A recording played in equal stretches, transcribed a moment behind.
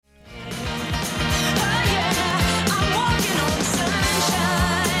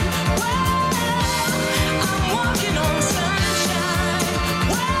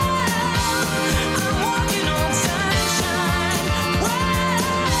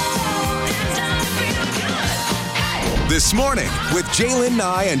This Morning with Jaylen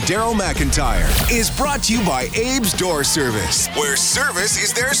Nye and Daryl McIntyre is brought to you by Abe's Door Service, where service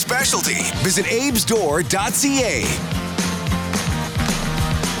is their specialty. Visit abesdoor.ca.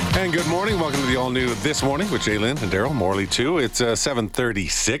 And good morning. Welcome to the all-new This Morning with Jaylen and Daryl, Morley too. It's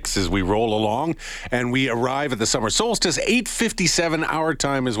 7:36 as we roll along, and we arrive at the summer solstice. 8:57 our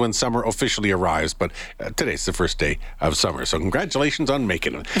time is when summer officially arrives, but today's the first day of summer, so congratulations on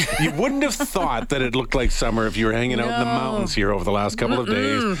making it. You wouldn't have thought that it looked like summer if you were hanging out in the mountains here over the last couple of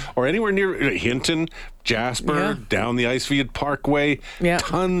days, or anywhere near Hinton, Jasper, down the Icefield Parkway.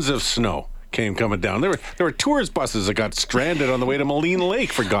 Tons of snow came coming down. There were tourist buses that got stranded on the way to Moline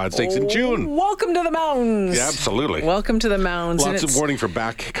Lake, for God's sakes, in June. Welcome to the mountains. Yeah, absolutely. Welcome to the mountains. Lots of warning for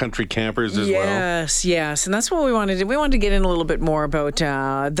backcountry campers as well. Yes. And that's what we wanted to do. We wanted to get in a little bit more about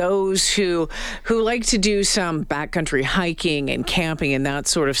those who like to do some backcountry hiking and camping and that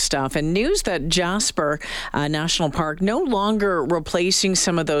sort of stuff. And news that Jasper National Park no longer replacing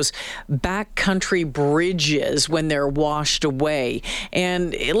some of those backcountry bridges when they're washed away.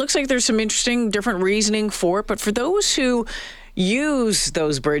 And it looks like there's some interesting different reasoning for it, but for those who use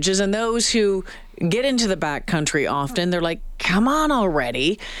those bridges and those who get into the backcountry often, they're like, come on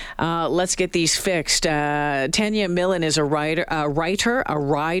already, let's get these fixed. Tanya Millen is a rider,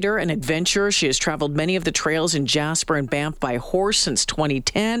 an adventurer. She has traveled many of the trails in Jasper and Banff by horse since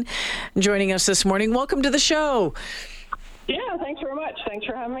 2010. Joining us this morning, welcome to the show. Yeah, thanks very much. Thanks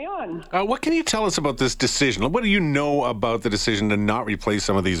for having me on. What can you tell us about this decision? What do you know about the decision to not replace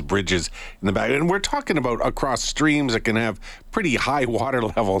some of these bridges in the back? And we're talking about across streams that can have pretty high water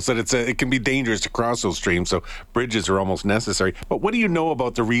levels, that it can be dangerous to cross those streams, so bridges are almost necessary. But what do you know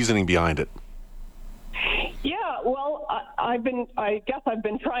about the reasoning behind it? Yeah, well, I guess I've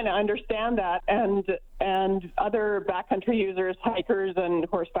been trying to understand that, and other backcountry users, hikers, and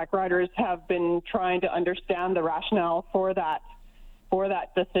horseback riders have been trying to understand the rationale for that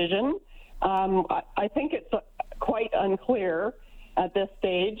decision. I think it's quite unclear at this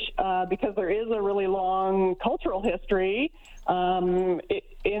stage because there is a really long cultural history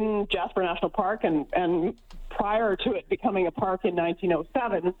in Jasper National Park, and prior to it becoming a park in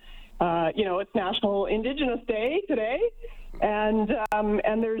 1907. It's National Indigenous Day today, and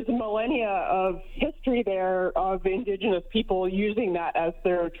there's millennia of history there of Indigenous people using that as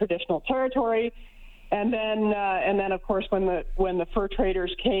their traditional territory. And then of course, when the fur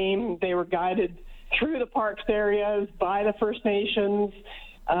traders came, they were guided through the park's areas by the First Nations,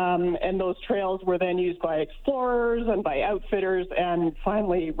 and those trails were then used by explorers and by outfitters, and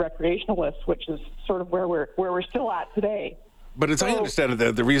finally recreationalists, which is sort of where we're still at today. But as I understand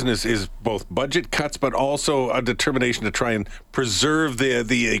it, the reason is both budget cuts, but also a determination to try and preserve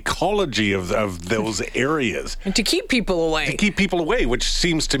the ecology of those areas. And to keep people away. To keep people away, which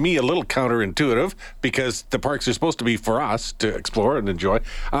seems to me a little counterintuitive, because the parks are supposed to be for us to explore and enjoy.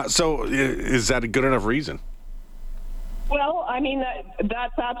 So is that a good enough reason? Well, I mean,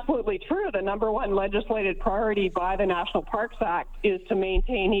 that's absolutely true. The number one legislated priority by the National Parks Act is to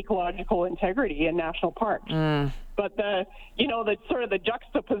maintain ecological integrity in national parks. But the sort of the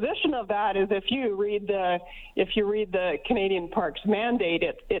juxtaposition of that is if you read the Canadian Parks mandate,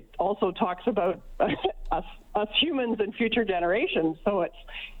 it also talks about us humans and future generations. So it's,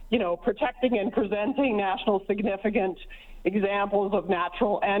 protecting and presenting national significant examples of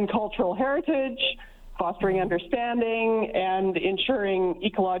natural and cultural heritage, fostering understanding, and ensuring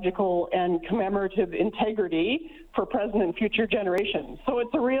ecological and commemorative integrity for present and future generations. So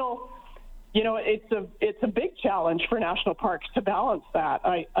it's a real, it's a big challenge for national parks to balance that.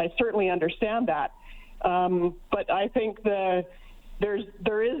 I certainly understand that. But I think there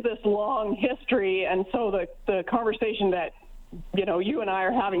is this long history, and so the conversation that, you and I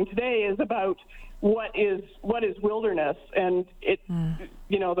are having today is about what is wilderness, and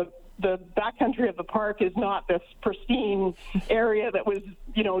the backcountry of the park is not this pristine area that was,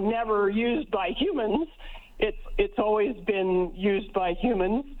 never used by humans. It's always been used by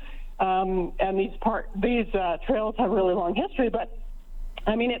humans, and these trails have a really long history. But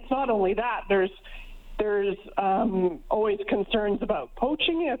I mean, it's not only that. There's always concerns about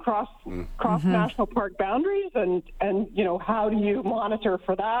poaching across national park boundaries, and how do you monitor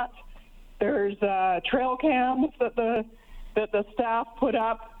for that? There's trail cams that the staff put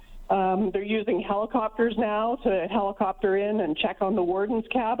up. They're using helicopters now to helicopter in and check on the wardens'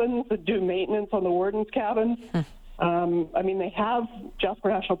 cabins, to do maintenance on the wardens' cabins. Jasper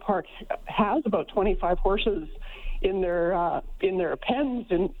National Park has about 25 horses in their pens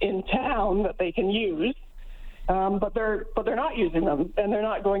in town that they can use, but they're not using them, and they're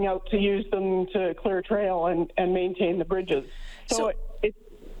not going out to use them to clear trail and maintain the bridges. So it's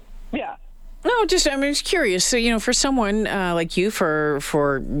No, just curious. So, for someone like you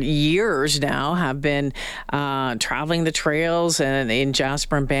for years now have been traveling the trails and in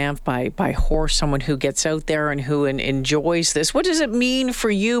Jasper and Banff by horse, someone who gets out there and who enjoys this. What does it mean for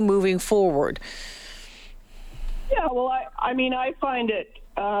you moving forward? Yeah, well, I find it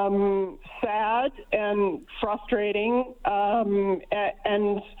sad and frustrating,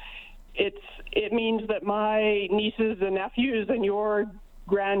 and it means that my nieces and nephews and your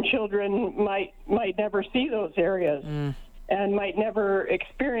grandchildren might never see those areas and might never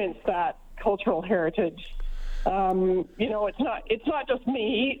experience that cultural heritage. It's not just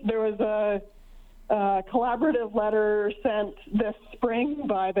me. There was a collaborative letter sent this spring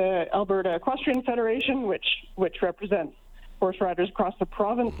by the Alberta Equestrian Federation, which represents horse riders across the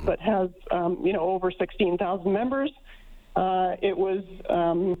province, but has over 16,000 members. It was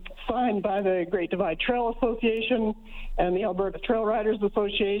signed by the Great Divide Trail Association and the Alberta Trail Riders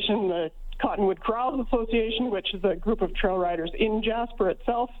Association, the Cottonwood Corrals Association, which is a group of trail riders in Jasper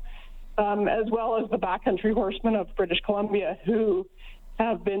itself, as well as the Backcountry Horsemen of British Columbia, who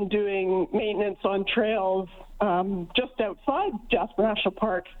have been doing maintenance on trails just outside Jasper National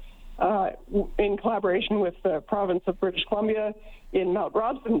Park in collaboration with the province of British Columbia in Mount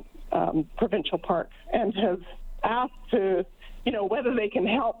Robson Provincial Park, and have asked to, whether they can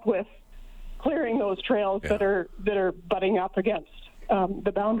help with clearing those trails that are butting up against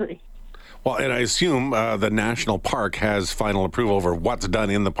the boundary. Well, and I assume the national park has final approval over what's done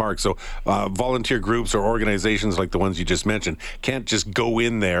in the park. So volunteer groups or organizations like the ones you just mentioned can't just go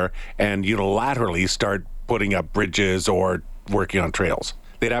in there and unilaterally start putting up bridges or working on trails.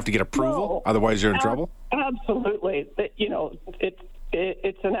 They'd have to get approval, otherwise you're in trouble? Absolutely.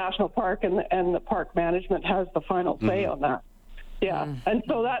 It's a national park, and the park management has the final say on that. Yeah, and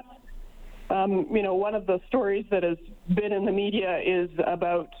so that's one of the stories that has been in the media is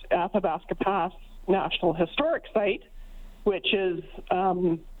about Athabasca Pass National Historic Site, which is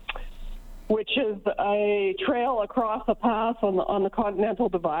a trail across a pass on the Continental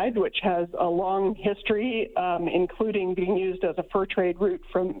Divide, which has a long history, including being used as a fur trade route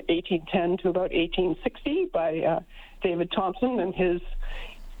from 1810 to about 1860 by David Thompson and his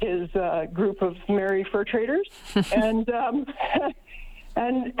group of merry fur traders, and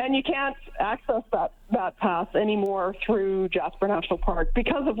you can't access that pass anymore through Jasper National Park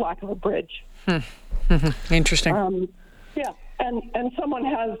because of lack of a bridge. Interesting. And someone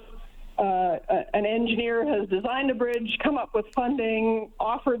has an engineer has designed a bridge, come up with funding,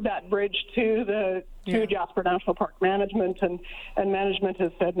 offered that bridge to Jasper National Park management, and management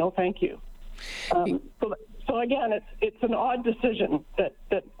has said no, thank you. So again, it's an odd decision that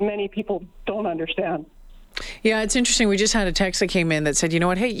many people don't understand. Yeah, it's interesting. We just had a text that came in that said,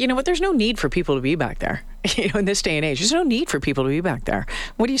 there's no need for people to be back there. In this day and age, there's no need for people to be back there.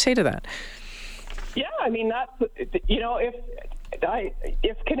 What do you say to that? Yeah, that's,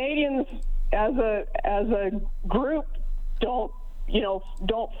 if Canadians as a group don't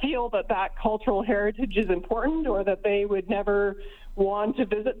feel that cultural heritage is important, or that they would never want to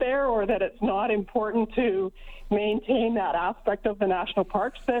visit there, or that it's not important to maintain that aspect of the national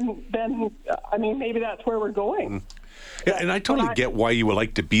parks, then maybe that's where we're going. Yeah, and I totally get why you would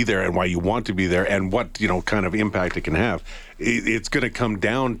like to be there and why you want to be there and what kind of impact it can have. It's going to come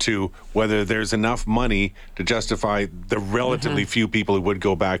down to whether there's enough money to justify the relatively few people who would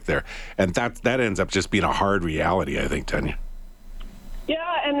go back there, and that ends up just being a hard reality, I think, Tanya. Yeah,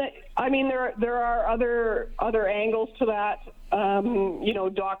 and there are other angles to that.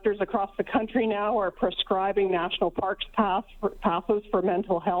 Doctors across the country now are prescribing national parks passes for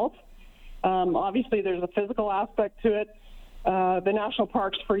mental health. Obviously, there's a physical aspect to it. The national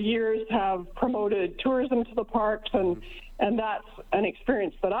parks for years have promoted tourism to the parks, and that's an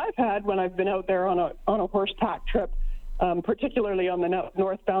experience that I've had when I've been out there on a horseback trip, particularly on the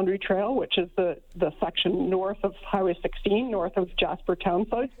North Boundary Trail, which is the section north of Highway 16, north of Jasper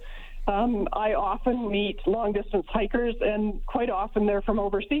Townsite. I often meet long-distance hikers, and quite often they're from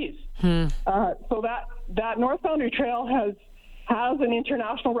overseas. So that North Boundary Trail has an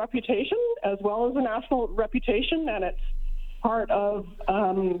international reputation as well as a national reputation, and it's part of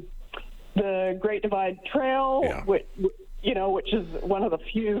the Great Divide Trail, which is one of the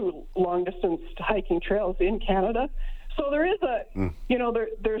few long-distance hiking trails in Canada. So there is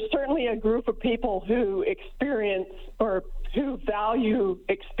there's certainly a group of people who experience or who value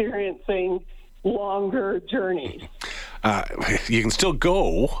experiencing longer journeys. You can still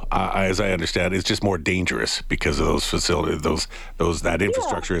go, as I understand. It's just more dangerous because of those facilities. That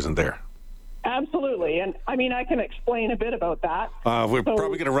infrastructure isn't there. Absolutely. absolutely. And I mean, I can explain a bit about that. We're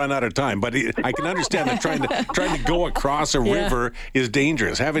probably going to run out of time, but I can understand that trying to go across a river is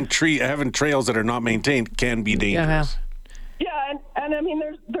dangerous. Having trails that are not maintained can be dangerous. Yeah, and I mean,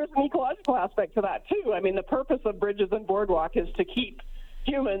 there's an ecological aspect to that too. I mean, the purpose of bridges and boardwalk is to keep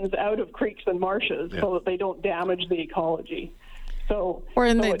humans out of creeks and marshes so that they don't damage the ecology.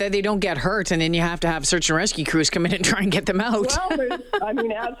 They don't get hurt, and then you have to have search and rescue crews come in and try and get them out. Well,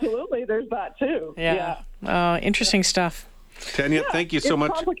 absolutely, there's that too. Yeah. Interesting stuff. Tanya, thank you so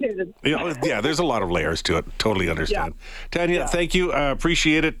much. Complicated. Yeah, there's a lot of layers to it. Totally understand. Tanya, thank you.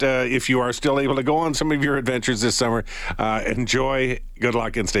 Appreciate it. If you are still able to go on some of your adventures this summer, enjoy. Good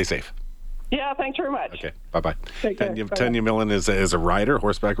luck and stay safe. Yeah, thanks very much. Okay, bye-bye. Take care. Tanya Millen is a rider,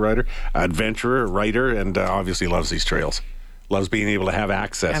 horseback rider, adventurer, writer, and obviously loves these trails. Loves being able to have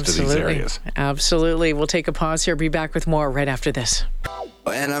access to these areas. Absolutely. We'll take a pause here. Be back with more right after this.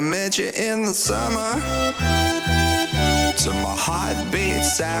 When I met you in the summer, to my heartbeat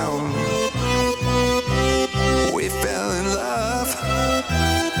sound, we fell in love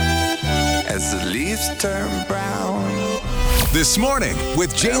as the leaves turn brown. This morning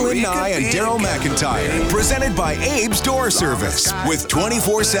with Jaylen Nye and Daryl McIntyre. Presented by Abe's Door Service. With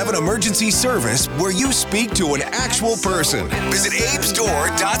 24/7 emergency service where you speak to an actual person. Visit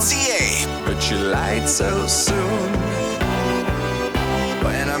abesdoor.ca. But you lied so soon.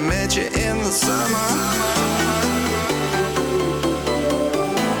 When I met you in the summer.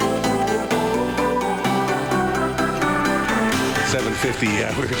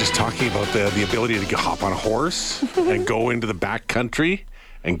 7:50. We were just talking about the ability to hop on a horse and go into the backcountry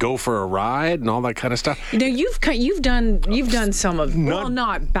and go for a ride and all that kind of stuff. Now you've done some of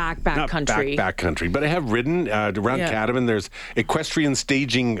not backcountry, backcountry, but I have ridden around Cadomin. There's equestrian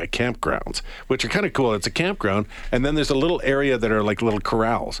staging campgrounds, which are kind of cool. It's a campground, and then there's a little area that are like little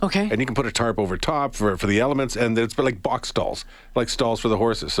corrals. Okay, and you can put a tarp over top for the elements, and it's like box stalls, like stalls for the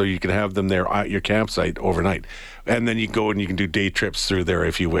horses, so you can have them there at your campsite overnight. And then you go and you can do day trips through there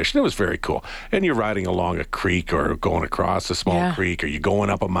if you wish. And it was very cool. And you're riding along a creek or going across a small creek, or you're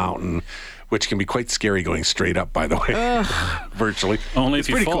going up a mountain, which can be quite scary going straight up, by the way, virtually. Only if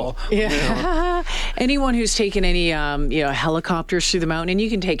you fall. Cool. Yeah. Anyone who's taken any helicopters through the mountain, and you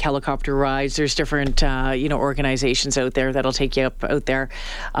can take helicopter rides. There's different organizations out there that'll take you up out there.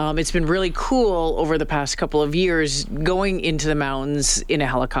 It's been really cool over the past couple of years going into the mountains in a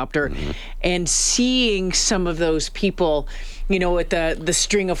helicopter and seeing some of those people, with the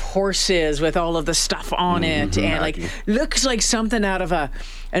string of horses with all of the stuff on it, and like looks like something out of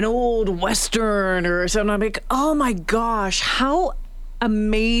an old Western or something. I'm like, oh my gosh, how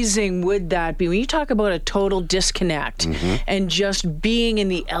amazing would that be when you talk about a total disconnect and just being in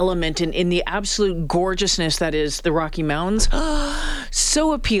the element and in the absolute gorgeousness that is the Rocky Mountains.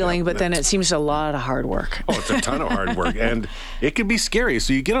 So appealing, but then it seems a lot of hard work. Oh, it's a ton of hard work, and it can be scary.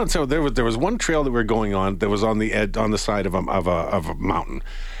 So you get on. So there was one trail that we were going on that was on the side of a mountain,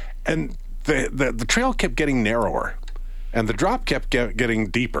 and the trail kept getting narrower, and the drop kept getting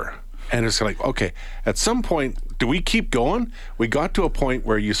deeper. And it's like, okay, at some point, do we keep going? We got to a point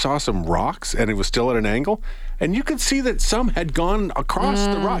where you saw some rocks and it was still at an angle. And you could see that some had gone across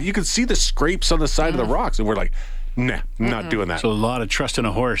the rock. You could see the scrapes on the side of the rocks. And we're like, nah, not doing that. So a lot of trust in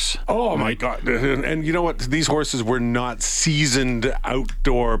a horse. Oh, my God. And you know what? These horses were not seasoned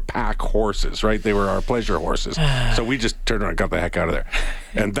outdoor pack horses, right? They were our pleasure horses. So we just turned around and got the heck out of there.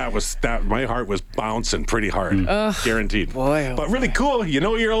 And that. My heart was bouncing pretty hard. Guaranteed. Boy, oh but really cool.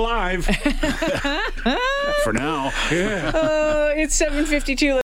 You're alive. For now. Yeah. It's 7:52.